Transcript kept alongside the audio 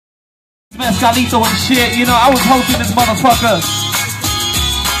Mescalito and shit, you know, I was hosting this motherfucker.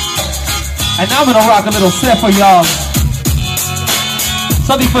 And now I'm gonna rock a little set for y'all.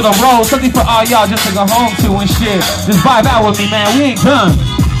 Something for the road, something for all y'all just to go home to and shit. Just vibe out with me, man, we ain't done.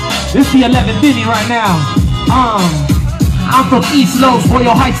 This the 11th inning right now. I'm from East Los,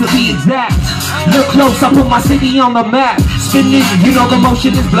 Royal Heights to be exact. Look close, I put my city on the map. Spinning, you know the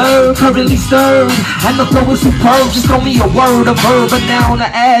motion is blurred, currently stirred, and the flow is superb. Just throw me a word, a verb, a noun,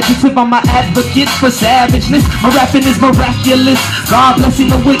 an adjective. I'm my advocate for savageness. My rapping is miraculous. God blessing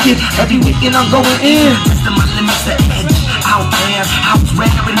the wicked. Every weekend I'm going in. Mr. My limits, the edge, out there, house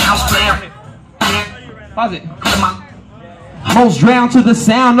rare and house flare. Pause it. Most drowned to the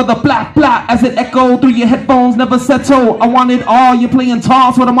sound of the flap flap as it echoed through your headphones, never settle. I want it all. You're playing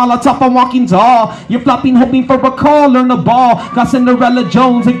toss with a Molotov, I'm walking tall. You're flopping, hoping for a call, learn the ball. Got Cinderella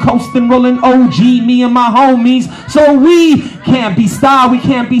Jones and coasting, rolling OG, me and my homies. So we can't be star, we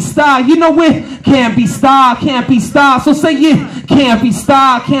can't be star. You know it, can't be star, can't be star. So say it, can't be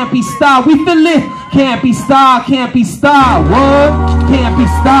star, can't be star. We feel it, can't be star, can't be star. What? Can't be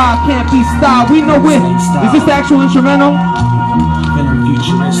star, can't be star. We know it. Is this the actual instrumental?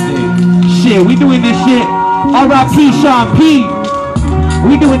 Shit, we doing this shit. R.I.P. Sean P.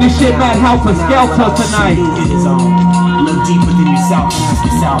 We doing this shit, Mad House of Skelter tonight. Look deeper than yourself, ask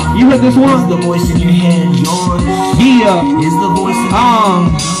yourself. You heard this one? Is the voice in your head yours? Yeah. Is the voice in your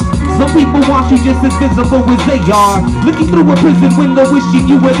head? Some people want you just as visible as they are. Looking through a prison window, wishing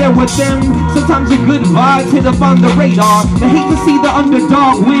you were there with them. Sometimes your good vibes hit up on the radar. They hate to see the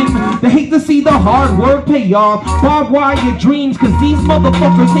underdog win. They hate to see the hard work pay off. Barbed wire your dreams, cause these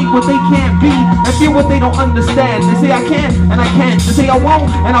motherfuckers hate what they can't be and fear what they don't understand. They say I can't, and I can't. They say I won't,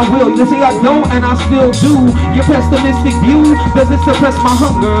 and I will. They say I don't, and I still do. Your pessimistic view doesn't suppress my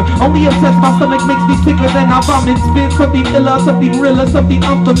hunger. Only obsess my stomach makes me sicker than I vomit. Spit something iller, something realer, something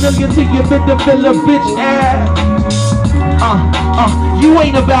unfamiliar to your bitter filler, bitch ass. You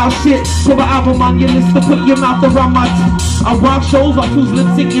ain't about shit. Put my album on your list to put your mouth around my I rock shows off who's lip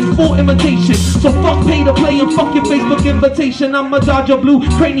syncing full imitation. So fuck pay to play and fuck your Facebook invitation. I'm a Dodger Blue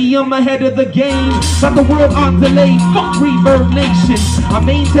cranium ahead of the game. Got the world on delay. Fuck Reverb Nation. I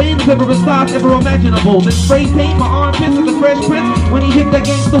maintain the cleverest styles ever imaginable. Then spray paint my armpits in the Fresh Prince when he hit that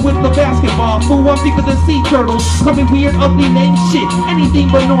gangster with the basketball. Fool, I'm deeper than sea turtles. Coming weird, ugly name shit. Anything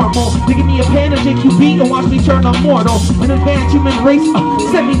but normal. They give me a pan of JQB and watch me turn immortal. An advanced human race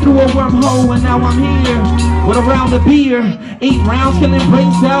sent me through a wormhole and now I'm here with a round of beer. 8 rounds killing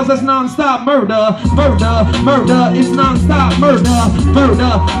brain cells, that's non-stop murder. Murder, murder, it's non-stop murder.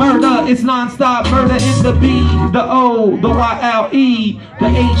 Murder, murder, it's non-stop murder. In the B, the O, the Y-L-E, the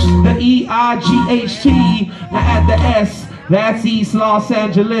H, the E-I-G-H-T. Now add the S. That's East Los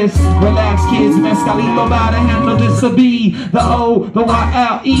Angeles. Relax, kids. Mescalito about to handle this. A B, the O, the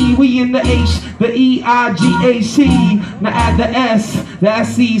Y-L-E. We in the H, the E-I-G-H-T. Now add the S.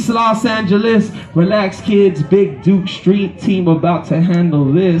 That's East Los Angeles. Relax, kids. Big Duke Street team about to handle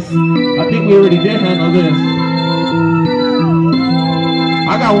this. I think we already did handle this.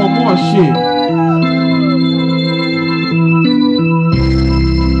 I got one more shit.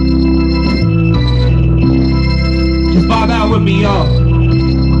 Vibe out with me, y'all.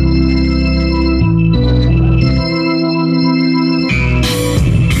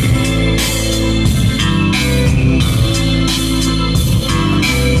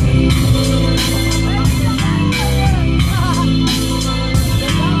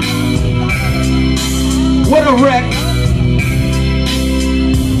 What a wreck.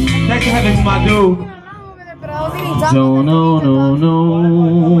 Thanks for having me, my dude. Don't know.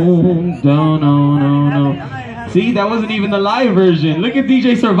 See, that wasn't even the live version. Look at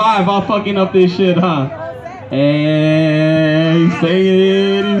DJ Survive all fucking up this shit, huh? Hey, he's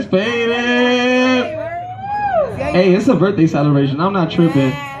faded, he's faded. Hey, it's a birthday celebration. I'm not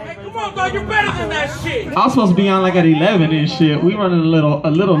tripping. Come on, dog, you're better than that shit. I was supposed to be on like at 11 and shit. We running a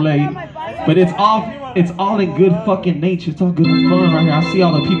little late, but it's all in good fucking nature. It's all good and fun right here. I see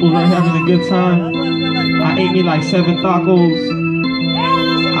all the people right having a good time. I ate me like 7 tacos.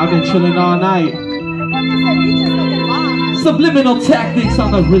 I've been chilling all night. Subliminal tactics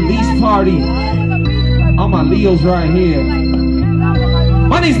on the release party. All my Leos right here.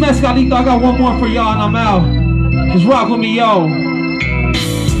 My name's Mescalito. I got one more for y'all and I'm out. Just rock with me, yo.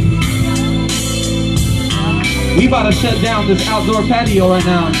 We about to shut down this outdoor patio right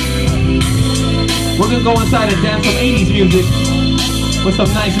now. We're gonna go inside and dance some 80s music with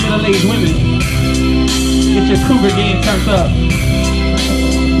some nice middle-aged women. Get your cougar game turned up.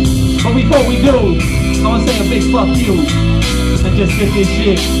 But before we do, I wanna say a big fuck you and just get this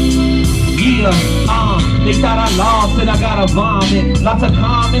shit. Yeah, they thought I lost it, I gotta vomit. Lots of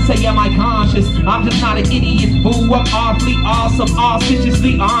comments say, am I conscious? I'm just not an idiot, fool. I'm awfully awesome,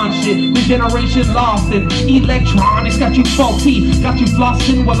 auspiciously on shit. This generation lost it. Electronics got you faulty, got you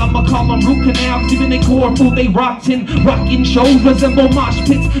flossing. Well, I'ma call them root canals, even they core fool, they rotten. Rockin' shows resemble mosh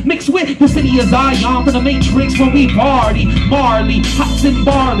pits, mixed with the city of Zion from the Matrix when we party. Marley, hops and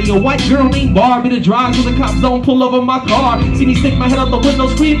barley, a white girl named Barbie that drives so the cops don't pull over my car. See me stick my head out the window,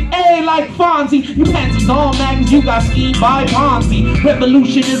 scream, hey, like Fonzie. You pansies all mad cause you got schemed by Ponzi.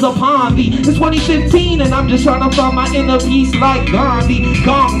 Revolution is upon thee. It's 2015 and I'm just trying to find my inner peace like Gandhi.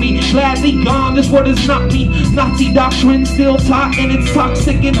 Gone me, gladly gone, this word is not me. Nazi doctrine still taught and it's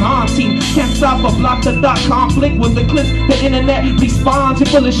toxic and haunting. Can't stop a block the dot conflict with the clips. The internet responds, you're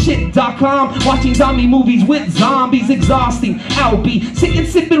full of shit.com. Watching zombie movies with zombies, exhausting. I'll be sitting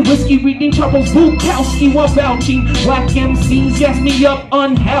sipping whiskey, reading Charles Bukowski while vouching. Whack MCs gas me up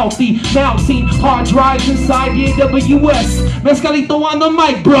unhealthy. Mounting hard drives inside the AWS. Mescalito on the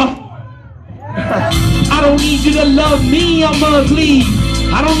mic, bruh. I don't need you to love me, I'm ugly.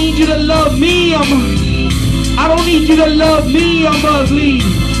 I don't need you to love me, I don't need you to love me, I'm ugly.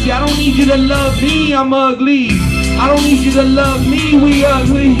 See, I don't need you to love me, I'm ugly. I don't need you to love me, we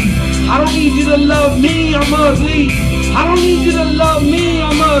ugly. I don't need you to love me, I'm ugly. I don't need you to love me,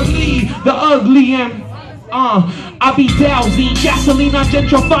 I'm ugly. The ugly and I be dowsing, gasoline, not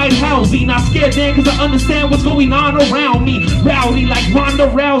gentrified housing. Not scared then cause I understand what's going on around me. Rowdy like Ronda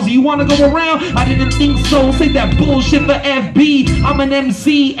Rousey, you wanna go around? I didn't think so, say that bullshit for FB. I'm an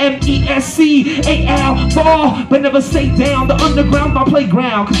MC, M-E-S-C, A-L, fall, but never stay down. The underground, my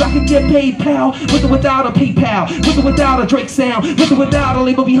playground, cause I can get paid, pal. With or without a PayPal, with or without a Drake sound, with or without a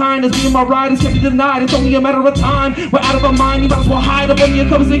label behind us. Me and my riders can't be denied, it's only a matter of time. We're out of our mind, you might as well hide up on your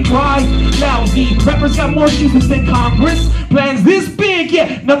covers and cry. Lousy, rappers got more excuses than Congress. Plans this big,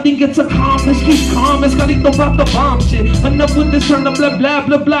 yeah, nothing gets accomplished. Keep calm, Mescalito about the bomb shit. Enough with this turn of blah blah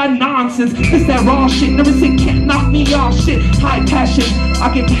blah blah nonsense. It's that raw shit, never say can't knock me off shit. High passion, I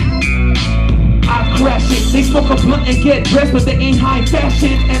crash it. They smoke a blunt and get dressed, but they ain't high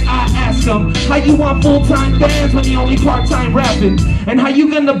fashion. And I ask them, how you want full-time bands when you only part-time rapping? And how you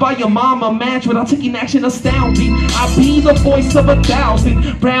gonna buy your mom a match without taking action? Astounding. I be the voice of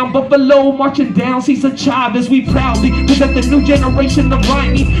 1,000. Brown buffalo marching down Cesar Chavez, we proudly present the new generation of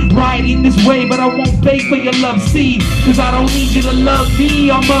rhyming. Riding this way, but I won't beg for your love, see. Cause I don't need you to love me,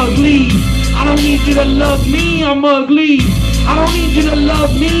 I'm ugly. I don't need you to love me, I'm ugly. I don't need you to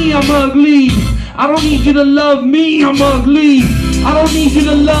love me, I'm ugly. I don't need you to love me, I'm ugly. I don't need you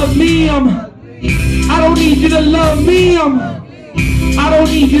to love me, I don't need you to love me, I don't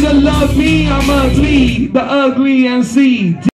need you to love me, I'm ugly. The ugly MC.